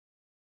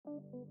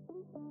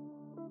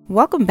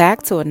Welcome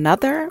back to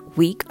another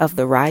week of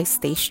the Rise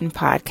Station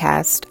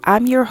podcast.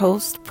 I'm your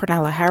host,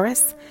 Pranella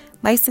Harris,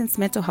 licensed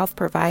mental health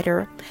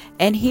provider.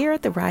 And here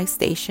at the Rise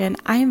Station,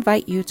 I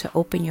invite you to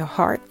open your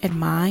heart and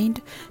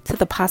mind to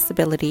the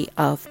possibility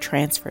of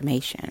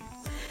transformation.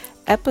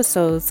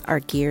 Episodes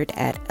are geared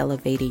at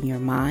elevating your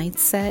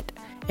mindset,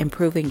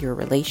 improving your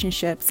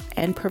relationships,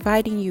 and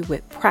providing you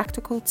with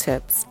practical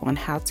tips on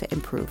how to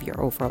improve your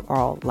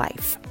overall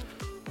life.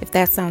 If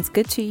that sounds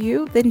good to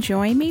you, then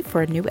join me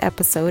for a new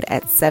episode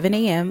at 7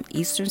 a.m.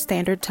 Eastern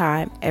Standard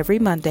Time every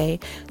Monday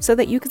so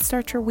that you can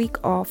start your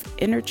week off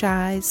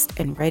energized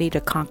and ready to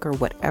conquer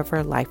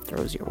whatever life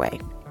throws your way.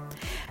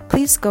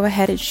 Please go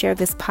ahead and share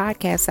this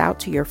podcast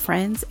out to your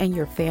friends and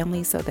your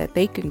family so that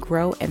they can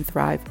grow and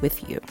thrive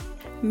with you.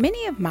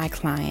 Many of my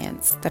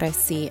clients that I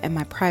see in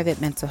my private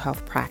mental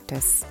health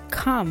practice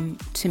come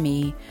to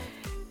me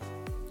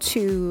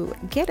to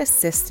get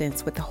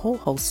assistance with a whole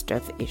host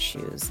of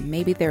issues.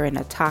 Maybe they're in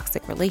a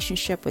toxic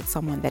relationship with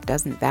someone that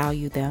doesn't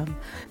value them.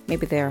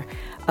 Maybe they're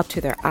up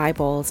to their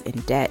eyeballs in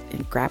debt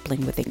and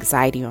grappling with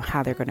anxiety on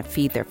how they're going to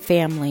feed their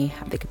family,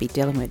 how they could be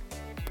dealing with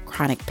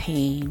chronic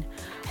pain,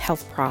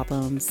 health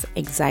problems,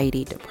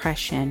 anxiety,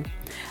 depression.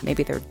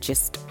 Maybe they're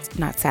just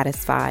not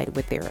satisfied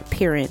with their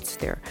appearance,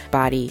 their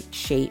body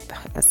shape,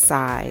 the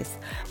size,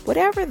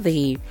 whatever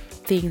the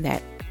thing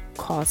that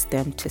caused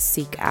them to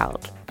seek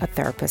out a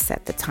therapist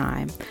at the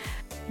time.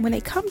 When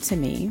they come to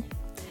me,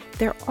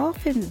 they're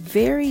often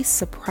very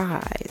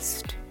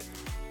surprised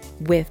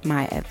with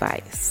my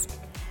advice.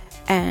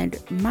 And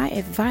my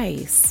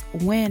advice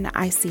when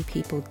I see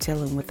people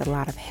dealing with a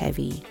lot of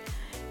heavy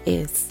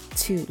is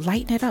to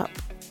lighten it up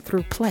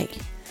through play.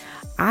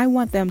 I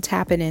want them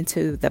tapping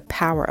into the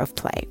power of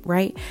play,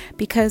 right?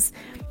 Because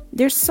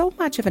there's so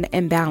much of an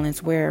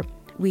imbalance where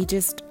we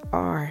just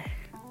are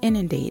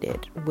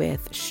inundated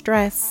with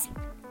stress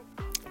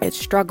and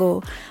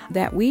struggle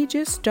that we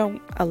just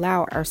don't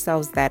allow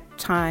ourselves that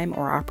time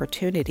or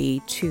opportunity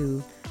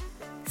to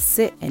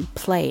sit and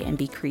play and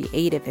be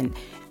creative and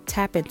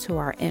tap into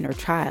our inner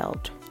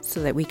child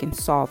so that we can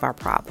solve our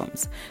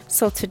problems.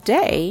 So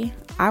today,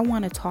 I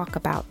want to talk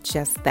about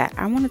just that.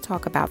 I want to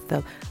talk about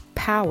the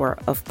power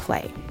of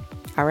play.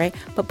 All right.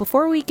 But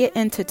before we get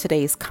into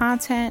today's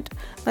content,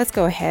 let's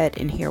go ahead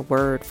and hear a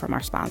word from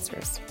our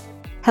sponsors.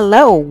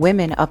 Hello,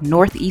 women of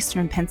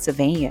Northeastern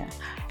Pennsylvania.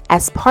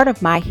 As part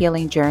of my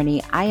healing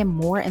journey, I am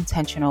more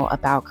intentional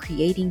about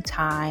creating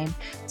time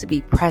to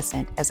be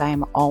present as I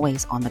am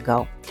always on the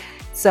go.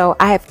 So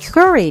I have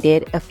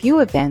curated a few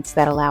events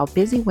that allow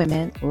busy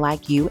women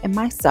like you and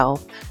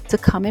myself to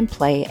come and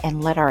play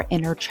and let our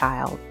inner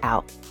child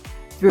out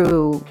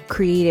through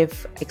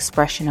creative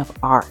expression of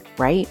art,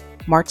 right?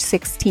 March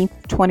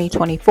 16th,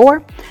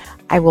 2024,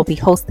 I will be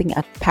hosting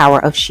a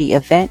Power of She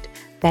event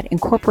that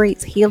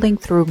incorporates healing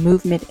through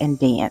movement and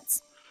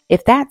dance.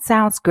 If that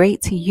sounds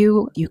great to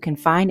you, you can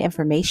find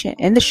information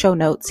in the show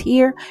notes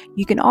here.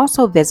 You can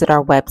also visit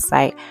our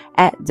website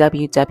at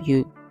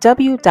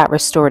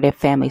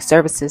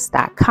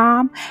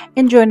www.restorativefamilyservices.com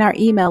and join our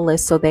email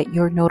list so that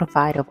you're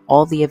notified of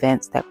all the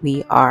events that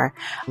we are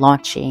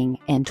launching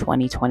in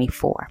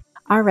 2024.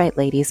 All right,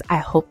 ladies, I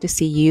hope to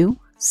see you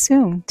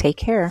soon. Take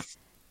care.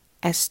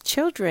 As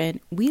children,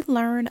 we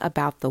learn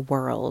about the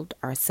world,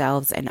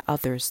 ourselves, and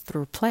others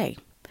through play.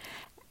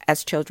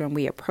 As children,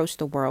 we approach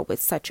the world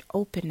with such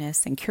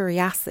openness and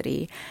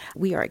curiosity.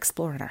 We are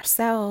exploring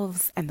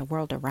ourselves and the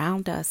world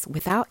around us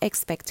without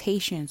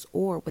expectations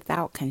or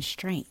without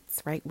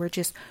constraints, right? We're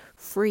just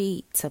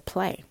free to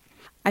play.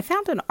 I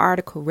found an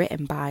article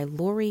written by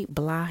Lori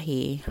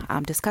Blahy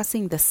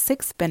discussing the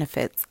 6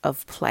 benefits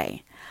of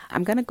play.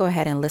 I'm going to go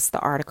ahead and list the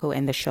article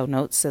in the show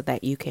notes so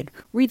that you can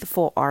read the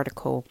full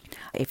article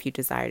if you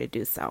desire to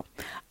do so.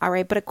 All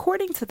right, but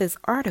according to this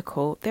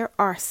article, there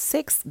are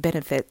 6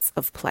 benefits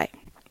of play.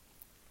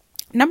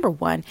 Number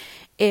 1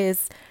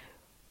 is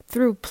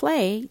through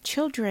play,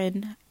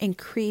 children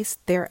increase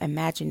their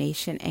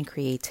imagination and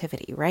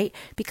creativity, right?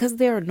 Because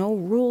there are no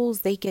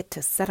rules, they get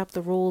to set up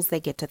the rules, they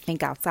get to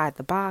think outside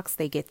the box,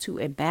 they get to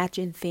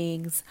imagine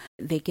things,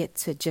 they get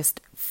to just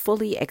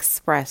fully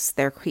express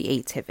their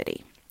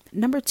creativity.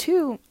 Number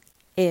 2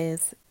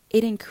 is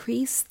it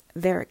increased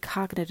their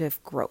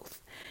cognitive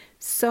growth.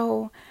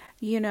 So,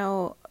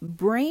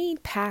 brain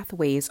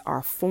pathways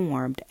are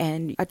formed,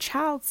 and a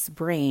child's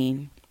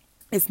brain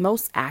is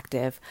most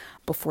active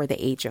before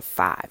the age of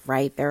 5,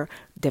 right? They're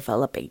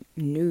developing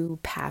new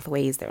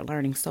pathways. They're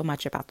learning so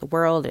much about the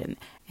world and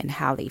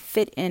how they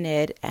fit in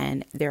it.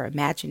 And their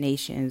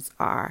imaginations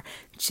are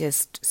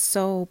just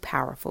so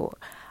powerful.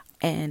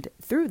 And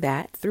through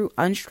that, through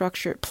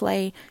unstructured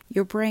play,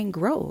 your brain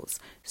grows.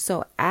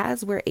 So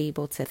as we're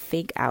able to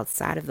think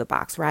outside of the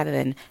box rather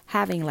than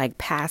having like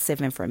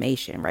passive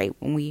information, right?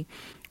 When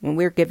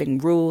we're giving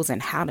rules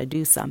and how to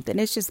do something,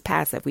 it's just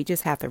passive. We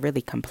just have to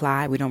really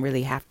comply. We don't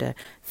really have to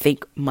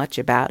think much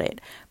about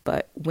it.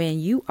 But when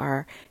you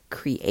are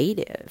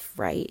creative,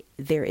 right,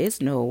 there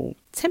is no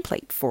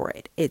template for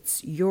it.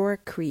 It's you're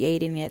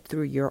creating it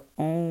through your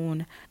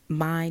own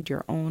mind,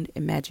 your own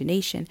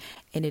imagination,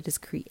 and it is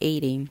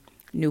creating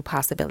new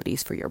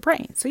possibilities for your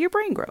brain. So your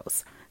brain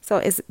grows. So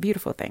it's a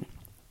beautiful thing.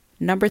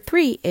 Number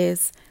 3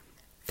 is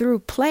through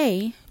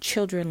play,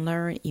 children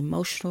learn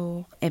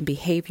emotional and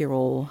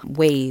behavioral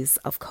ways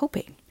of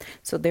coping.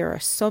 So there are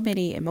so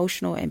many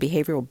emotional and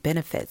behavioral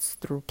benefits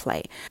through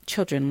play.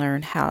 Children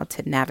learn how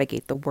to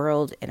navigate the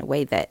world in a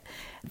way that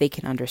they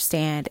can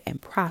understand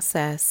and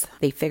process.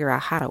 They figure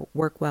out how to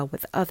work well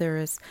with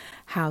others,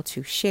 how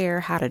to share,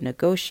 how to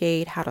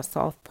negotiate, how to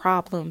solve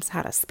problems,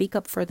 how to speak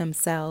up for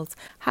themselves,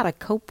 how to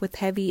cope with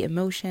heavy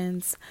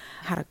emotions,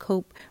 how to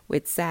cope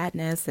with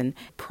sadness and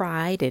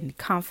pride and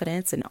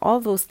confidence, and all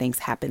those things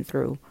happen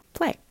through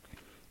play,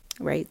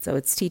 right? So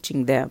it's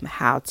teaching them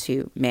how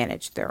to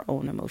manage their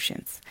own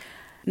emotions.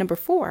 Number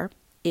 4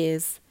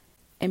 is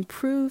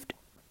improved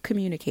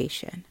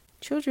communication.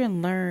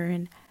 Children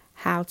learn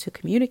how to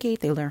communicate.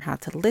 They learn how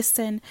to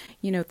listen,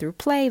 through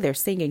play. They're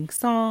singing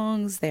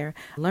songs, they're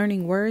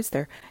learning words,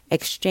 they're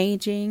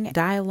exchanging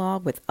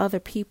dialogue with other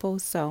people.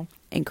 So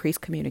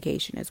increased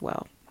communication as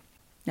well.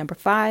 Number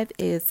 5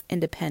 is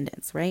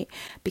independence, right?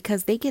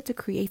 Because they get to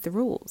create the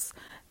rules.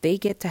 They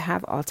get to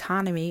have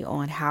autonomy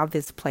on how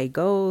this play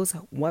goes,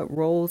 what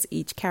roles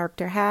each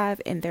character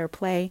have in their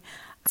play.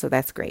 So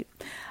that's great.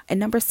 And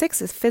number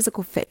 6 is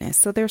physical fitness.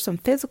 So there's some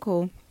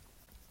physical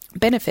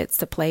benefits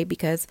to play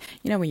because,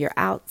 when you're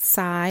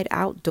outside,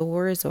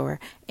 outdoors or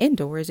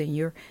indoors and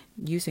you're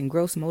using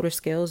gross motor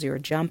skills, you're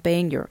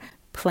jumping, you're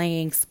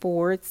playing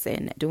sports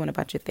and doing a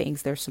bunch of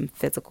things, there's some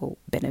physical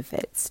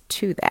benefits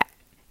to that.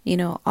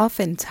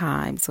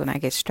 Oftentimes when I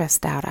get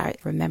stressed out, I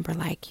remember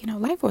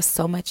life was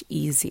so much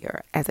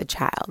easier as a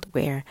child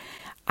where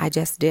I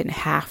just didn't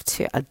have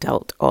to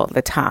adult all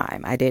the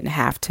time. I didn't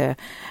have to,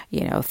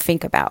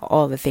 think about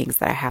all the things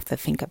that I have to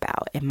think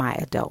about in my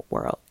adult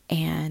world.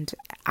 And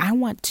I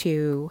want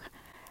to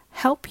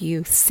help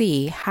you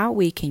see how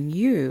we can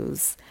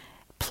use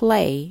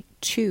play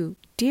to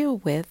deal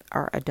with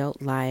our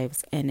adult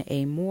lives in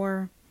a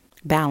more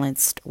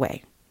balanced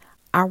way.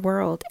 Our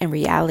world and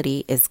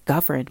reality is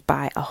governed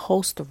by a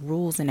host of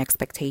rules and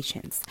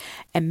expectations.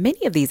 And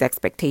many of these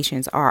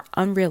expectations are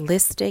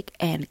unrealistic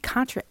and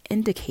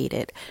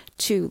contraindicated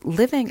to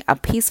living a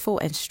peaceful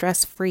and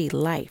stress-free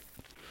life.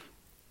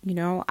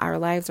 Our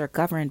lives are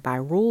governed by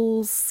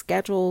rules,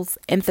 schedules,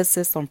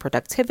 emphasis on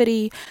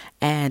productivity,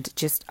 and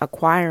just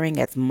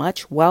acquiring as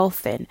much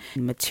wealth and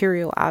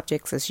material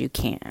objects as you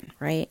can,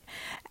 right?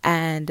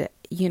 And,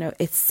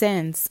 it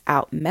sends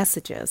out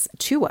messages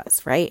to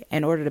us, right?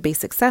 In order to be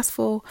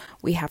successful,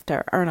 we have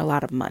to earn a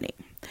lot of money,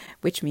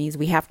 which means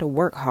we have to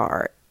work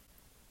hard,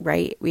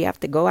 right? We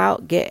have to go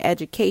out, get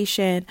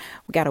education.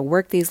 We got to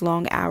work these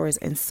long hours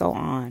and so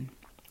on.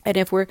 And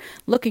if we're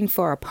looking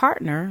for a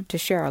partner to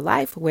share our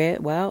life with,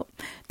 well,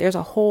 there's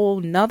a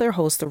whole nother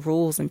host of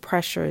rules and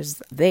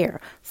pressures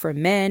there. For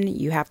men,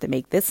 you have to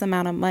make this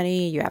amount of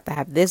money, you have to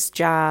have this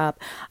job,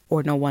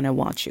 or no one will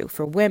want you.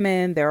 For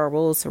women, there are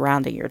rules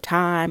surrounding your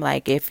time.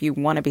 Like if you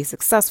want to be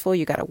successful,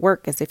 you got to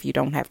work as if you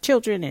don't have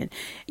children, and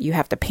you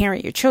have to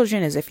parent your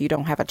children as if you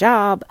don't have a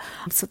job.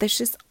 So there's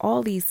just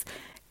all these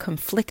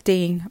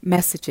conflicting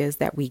messages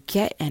that we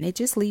get, and it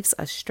just leaves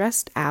us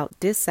stressed out,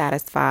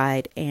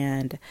 dissatisfied,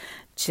 and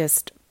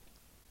just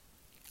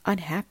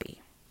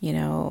unhappy,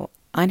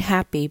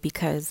 unhappy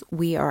because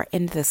we are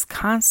in this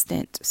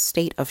constant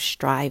state of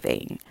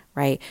striving,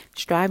 right?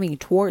 Striving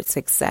towards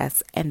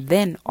success and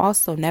then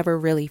also never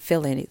really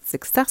feeling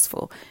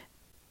successful,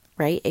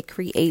 right? It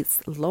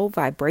creates low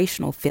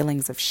vibrational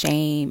feelings of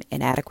shame,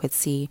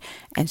 inadequacy,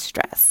 and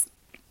stress.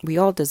 We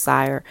all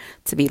desire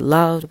to be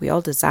loved. We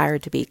all desire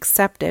to be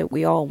accepted.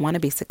 We all want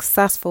to be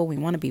successful. We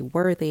want to be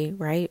worthy,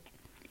 right?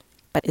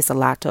 But it's a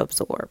lot to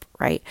absorb,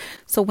 right?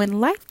 So when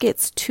life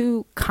gets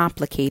too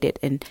complicated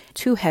and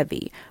too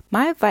heavy,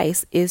 my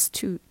advice is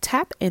to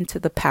tap into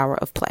the power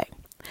of play.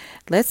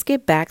 Let's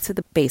get back to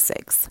the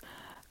basics.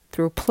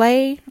 Through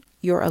play,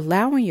 you're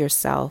allowing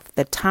yourself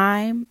the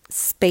time,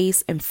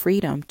 space, and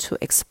freedom to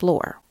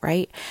explore,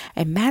 right?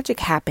 And magic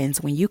happens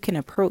when you can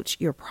approach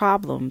your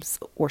problems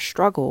or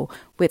struggle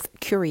with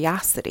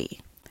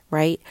curiosity,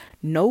 right?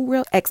 No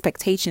real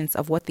expectations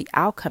of what the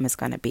outcome is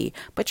going to be,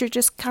 but you're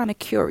just kind of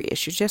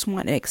curious. You just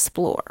want to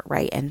explore,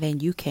 right? And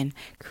then you can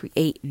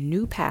create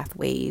new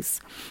pathways.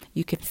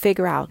 You can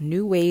figure out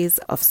new ways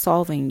of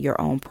solving your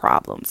own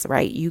problems,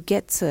 right? You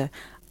get to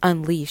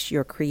unleash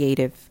your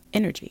creative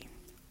energy.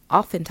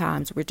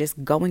 Oftentimes, we're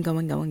just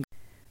going.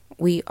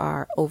 We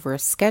are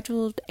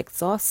overscheduled,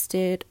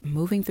 exhausted,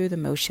 moving through the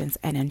motions,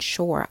 and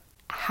unsure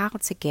how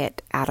to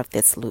get out of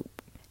this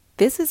loop.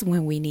 This is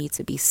when we need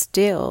to be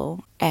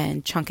still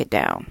and chunk it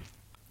down.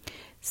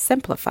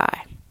 Simplify.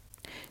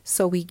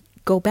 So we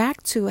go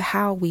back to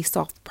how we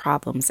solved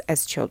problems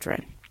as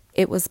children.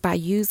 It was by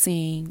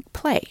using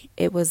play.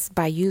 It was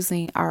by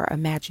using our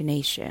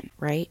imagination,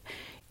 right?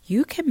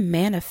 You can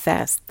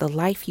manifest the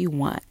life you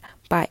want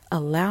by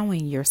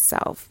allowing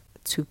yourself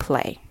to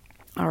play.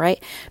 All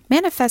right.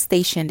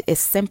 Manifestation is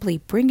simply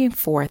bringing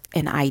forth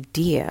an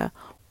idea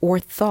or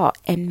thought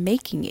and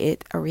making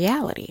it a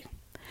reality.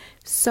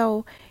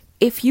 So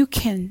if you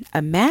can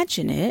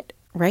imagine it,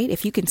 right?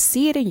 If you can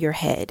see it in your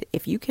head,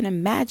 if you can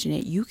imagine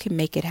it, you can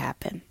make it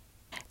happen.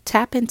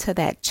 Tap into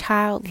that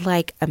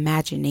childlike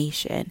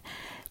imagination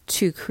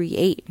to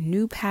create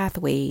new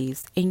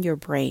pathways in your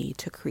brain,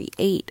 to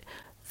create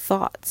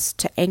thoughts,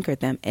 to anchor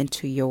them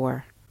into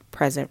your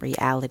present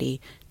reality,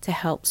 to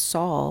help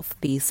solve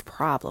these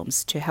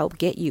problems, to help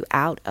get you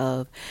out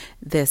of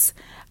this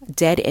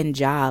dead end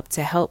job,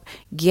 to help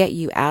get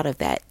you out of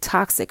that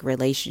toxic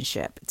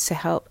relationship, to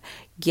help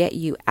get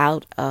you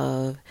out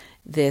of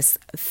this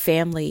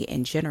family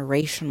and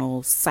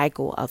generational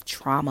cycle of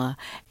trauma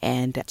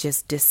and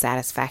just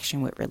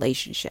dissatisfaction with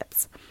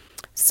relationships.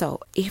 So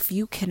if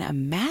you can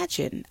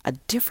imagine a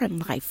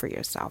different life for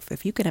yourself,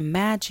 if you can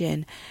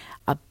imagine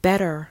a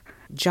better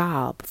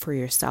job for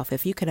yourself,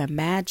 if you can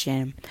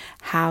imagine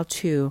how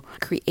to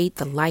create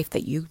the life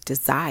that you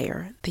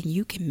desire, then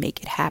you can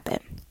make it happen,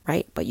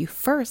 right? But you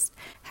first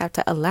have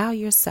to allow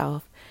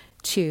yourself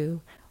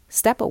to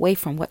step away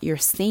from what you're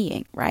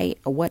seeing, right?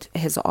 Or what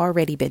has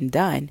already been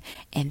done,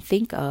 and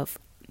think of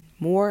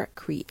more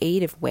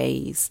creative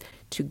ways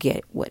to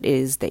get what it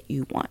is that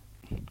you want.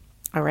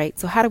 All right.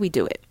 So how do we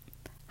do it?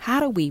 How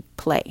do we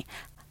play?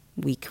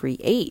 We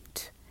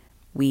create,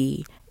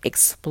 we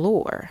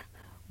explore,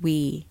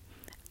 we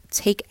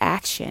take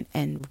action,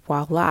 and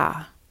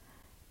voila,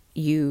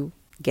 you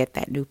get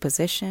that new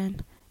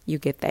position, you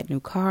get that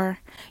new car,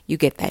 you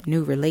get that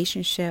new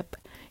relationship,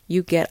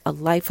 you get a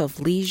life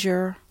of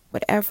leisure,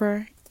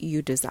 whatever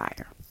you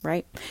desire,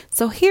 right?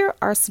 So here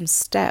are some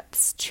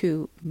steps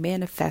to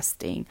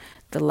manifesting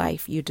the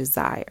life you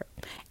desire.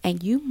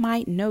 And you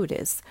might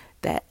notice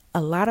that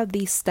a lot of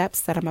these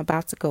steps that I'm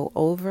about to go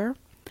over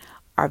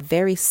are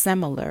very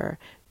similar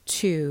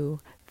to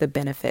the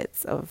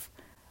benefits of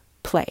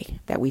play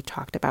that we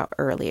talked about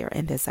earlier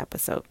in this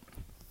episode.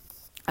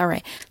 All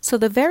right. So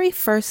the very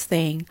first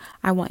thing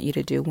I want you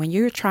to do when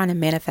you're trying to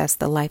manifest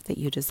the life that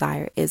you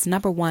desire is,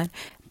 number one,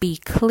 be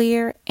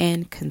clear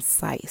and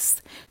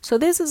concise. So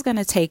this is going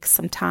to take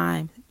some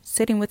time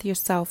sitting with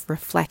yourself,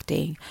 reflect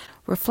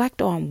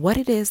on what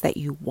it is that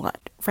you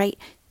want, right?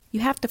 You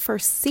have to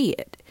first see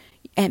it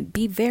and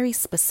be very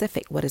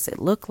specific. What does it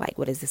look like?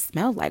 What does it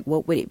smell like?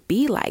 What would it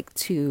be like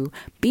to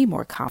be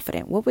more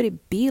confident? What would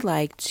it be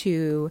like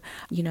to,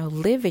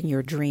 live in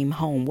your dream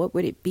home? What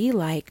would it be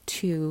like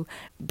to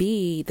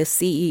be the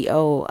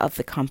CEO of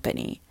the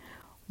company?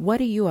 What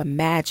do you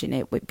imagine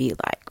it would be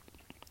like?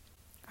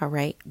 All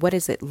right. What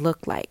does it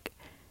look like?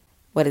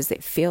 What does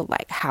it feel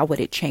like? How would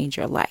it change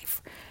your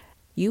life?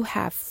 You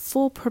have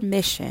full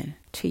permission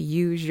to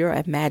use your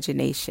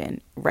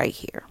imagination right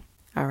here.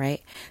 All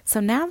right. So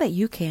now that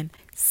you can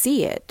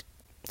see it,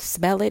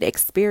 smell it,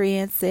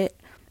 experience it,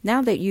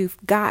 now that you've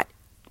got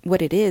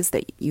what it is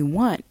that you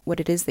want, what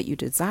it is that you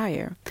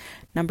desire,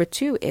 number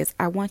two is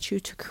I want you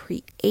to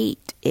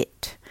create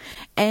it.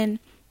 And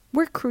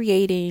we're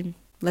creating,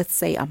 let's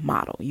say, a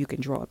model. You can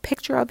draw a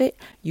picture of it.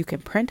 You can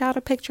print out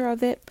a picture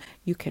of it.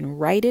 You can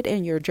write it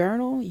in your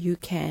journal. You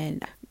can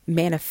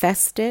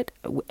manifest it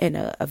in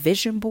a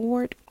vision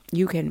board.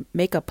 You can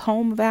make a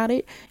poem about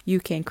it. You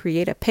can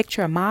create a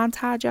picture, a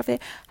montage of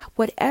it.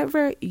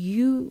 Whatever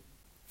you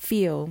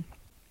feel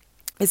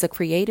is a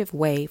creative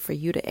way for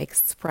you to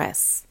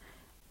express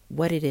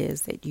what it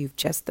is that you've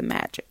just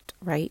imagined,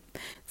 right?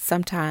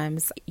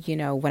 Sometimes,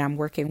 when I'm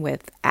working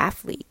with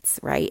athletes,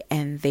 right,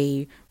 and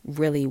they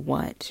really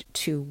want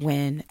to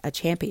win a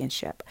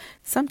championship,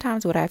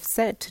 sometimes what I've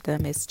said to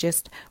them is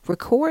just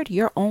record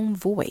your own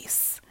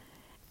voice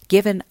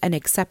given an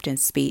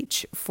acceptance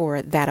speech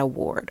for that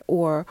award,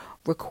 or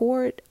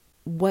record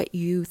what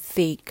you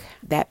think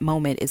that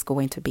moment is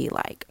going to be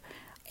like.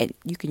 And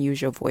you can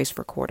use your voice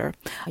recorder.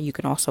 You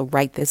can also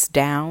write this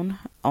down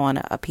on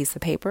a piece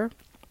of paper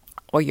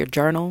or your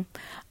journal.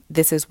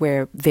 This is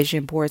where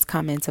vision boards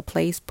come into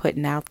place,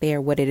 putting out there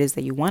what it is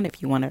that you want.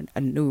 If you want a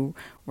new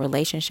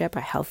relationship,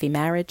 a healthy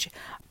marriage,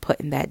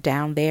 putting that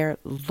down there,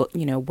 look,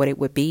 what it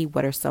would be.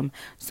 What are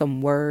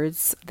some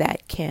words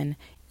that can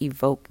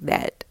evoke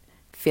that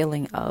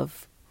feeling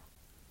of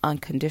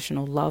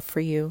unconditional love for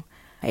you?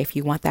 If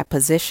you want that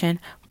position,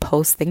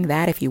 posting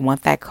that. If you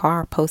want that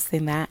car,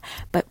 posting that.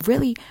 But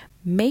really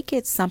make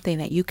it something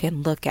that you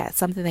can look at,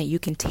 something that you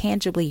can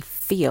tangibly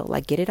feel,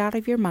 like get it out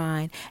of your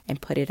mind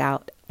and put it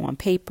out on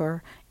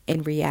paper,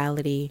 in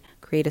reality,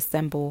 create a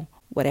symbol,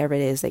 whatever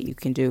it is that you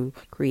can do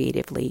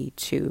creatively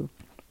to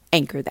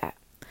anchor that.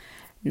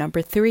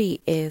 Number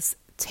three is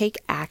take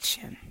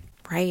action,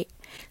 right?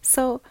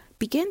 So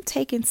begin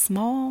taking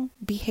small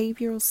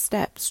behavioral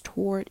steps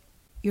toward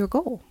your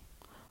goal,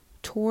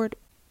 toward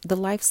the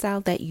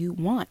lifestyle that you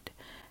want,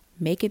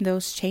 making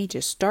those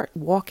changes. Start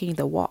walking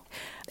the walk.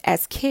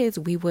 As kids,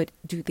 we would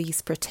do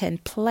these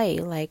pretend play.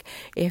 Like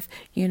if,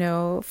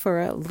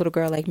 for a little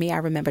girl like me, I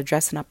remember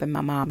dressing up in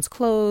my mom's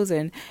clothes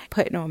and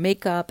putting on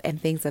makeup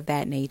and things of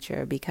that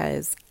nature,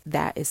 because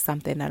that is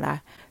something that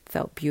I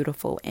felt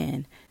beautiful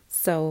in.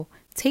 So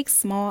take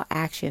small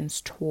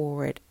actions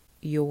toward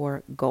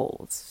your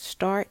goals.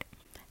 Start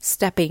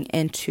stepping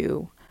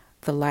into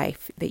the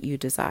life that you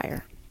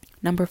desire.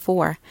 Number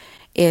four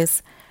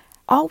is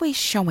always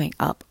showing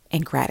up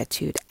and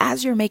gratitude.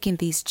 As you're making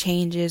these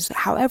changes,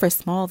 however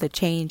small the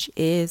change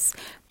is,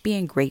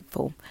 being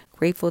grateful.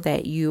 Grateful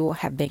that you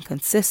have been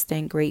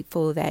consistent.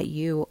 Grateful that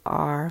you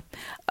are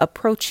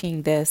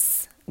approaching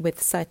this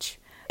with such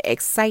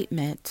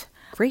excitement.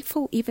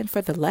 Grateful even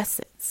for the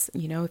lessons.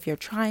 If you're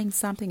trying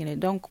something and it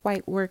don't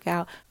quite work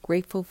out,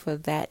 grateful for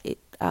that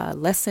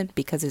lesson,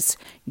 because it's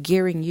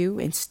gearing you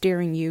and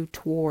steering you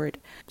toward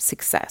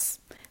success.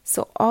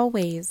 So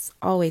always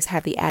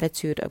have the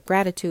attitude of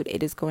gratitude.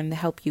 It is going to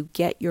help you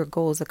get your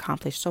goals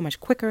accomplished so much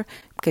quicker,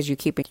 because you're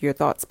keeping your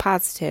thoughts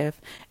positive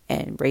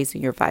and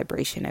raising your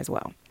vibration as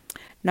well.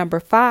 Number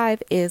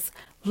 5 is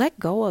let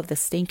go of the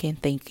stinking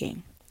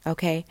thinking.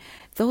 Okay,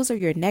 those are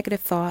your negative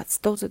thoughts.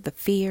 Those are the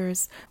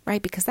fears,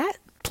 right? Because that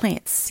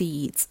plants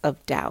seeds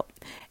of doubt.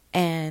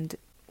 And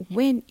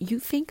when you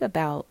think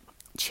about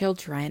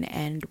children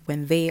and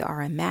when they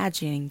are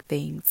imagining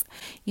things,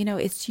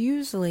 it's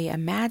usually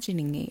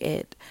imagining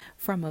it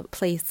from a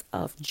place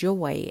of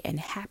joy and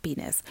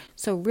happiness.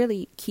 So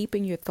really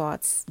keeping your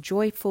thoughts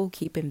joyful,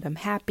 keeping them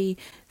happy,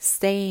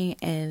 staying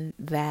in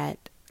that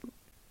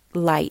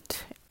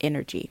light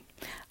energy,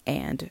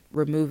 and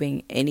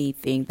removing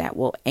anything that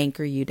will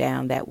anchor you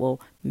down, that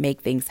will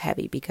make things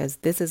heavy, because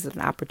this is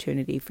an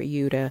opportunity for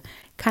you to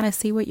kind of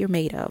see what you're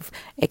made of,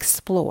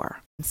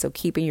 explore. So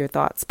keeping your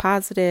thoughts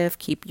positive,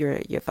 keep your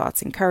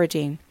thoughts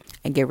encouraging,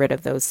 and get rid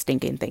of those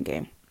stinking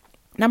thinking.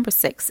 Number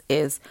 6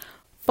 is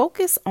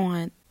focus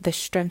on the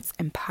strengths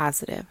and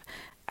positive.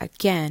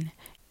 Again,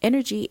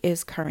 energy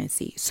is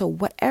currency. So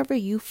whatever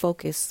you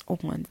focus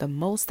on the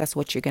most, that's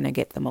what you're going to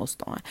get the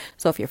most on.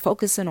 So if you're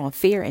focusing on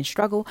fear and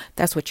struggle,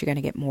 that's what you're going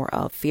to get more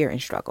of, fear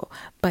and struggle.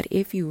 But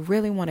if you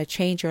really want to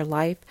change your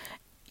life,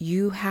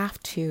 you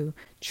have to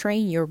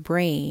train your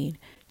brain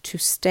to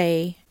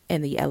stay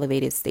in the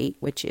elevated state,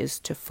 which is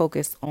to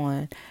focus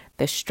on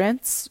the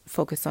strengths,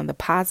 focus on the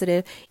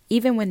positive.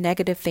 Even when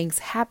negative things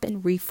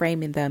happen,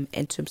 reframing them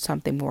into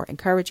something more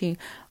encouraging,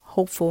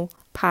 hopeful,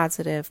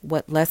 positive.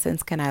 What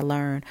lessons can I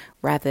learn,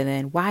 rather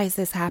than why is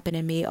this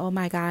happening to me? Oh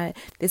my God,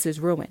 this is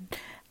ruined.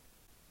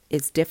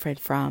 It's different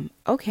from,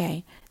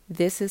 okay,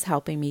 this is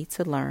helping me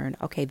to learn.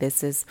 Okay,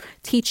 this is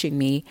teaching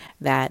me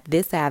that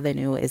this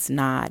avenue is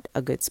not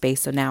a good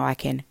space. So now I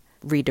can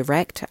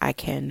redirect, I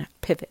can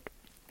pivot.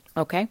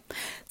 Okay,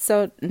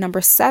 so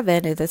number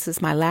 7, and this is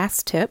my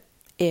last tip,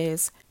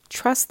 is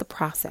trust the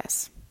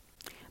process.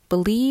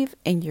 Believe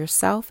in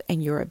yourself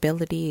and your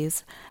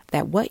abilities,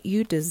 that what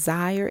you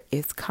desire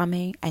is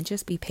coming, and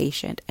just be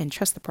patient and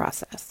trust the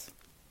process.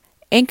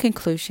 In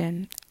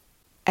conclusion,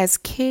 as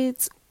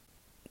kids,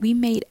 we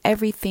made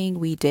everything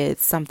we did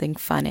something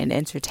fun and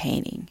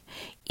entertaining.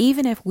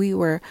 Even if we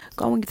were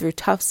going through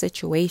tough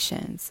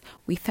situations,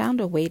 we found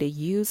a way to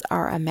use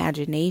our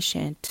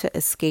imagination to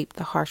escape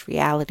the harsh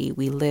reality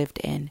we lived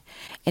in,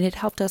 and it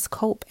helped us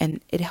cope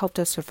and it helped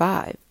us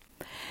survive.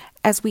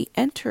 As we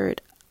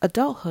entered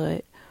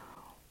adulthood,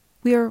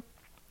 we are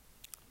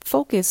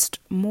focused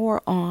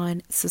more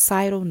on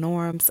societal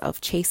norms of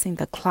chasing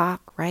the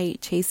clock,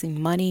 right?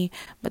 Chasing money,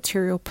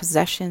 material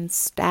possessions,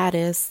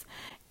 status,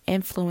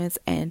 influence,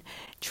 and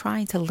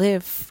trying to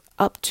live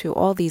up to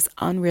all these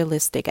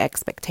unrealistic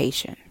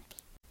expectations.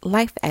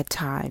 Life at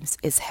times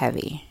is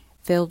heavy,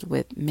 filled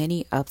with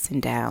many ups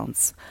and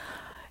downs,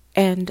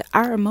 and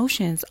our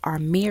emotions are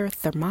mere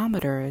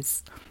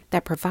thermometers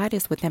that provide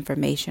us with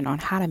information on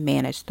how to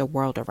manage the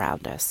world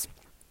around us.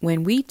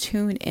 When we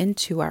tune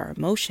into our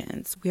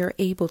emotions, we are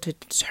able to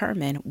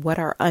determine what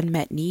our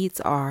unmet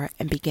needs are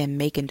and begin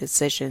making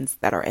decisions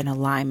that are in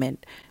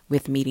alignment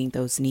with meeting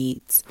those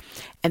needs.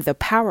 And the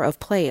power of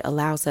play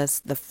allows us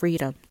the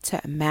freedom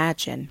to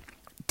imagine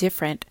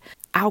different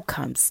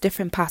outcomes,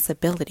 different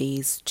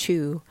possibilities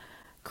to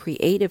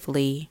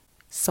creatively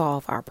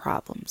solve our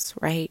problems,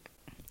 right?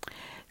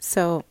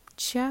 So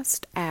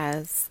just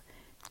as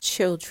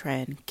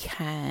children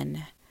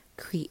can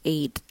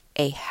create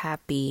a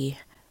happy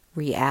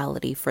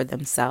reality for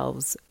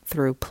themselves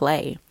through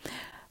play,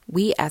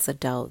 we as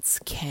adults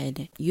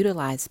can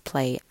utilize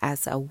play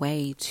as a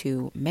way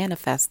to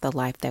manifest the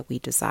life that we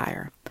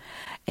desire.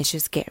 It's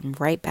just getting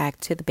right back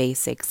to the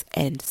basics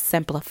and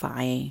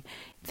simplifying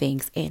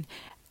things and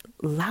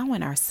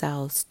allowing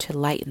ourselves to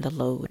lighten the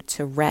load,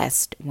 to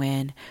rest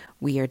when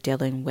we are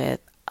dealing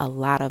with a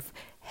lot of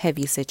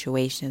heavy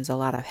situations, a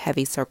lot of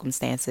heavy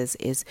circumstances,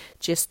 is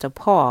just to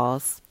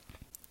pause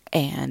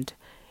and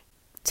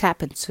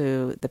tap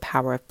into the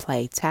power of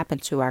play, tap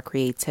into our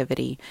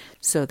creativity,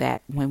 so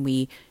that when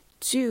we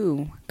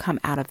do come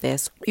out of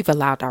this, we've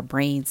allowed our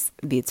brains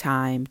the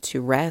time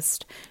to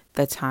rest,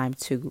 the time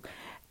to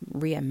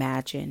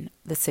reimagine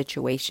the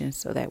situation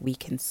so that we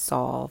can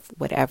solve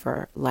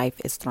whatever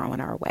life is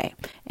throwing our way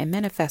and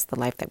manifest the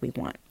life that we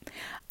want.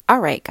 All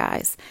right,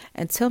 guys,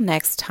 until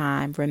next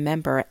time,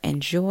 remember,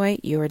 enjoy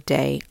your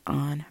day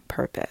on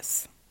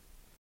purpose.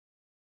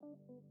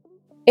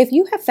 If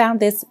you have found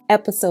this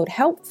episode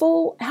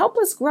helpful, help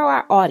us grow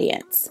our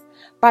audience.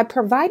 By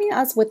providing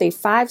us with a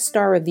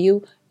 5-star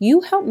review,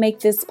 you help make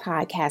this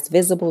podcast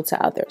visible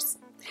to others.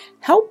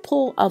 Help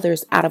pull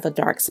others out of a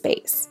dark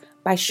space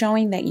by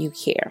showing that you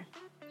care.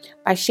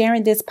 by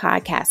sharing this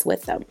podcast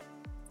with them.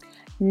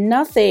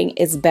 Nothing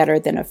is better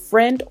than a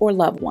friend or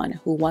loved one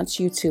who wants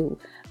you to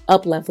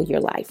up-level your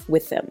life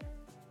with them.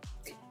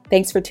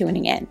 Thanks for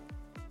tuning in.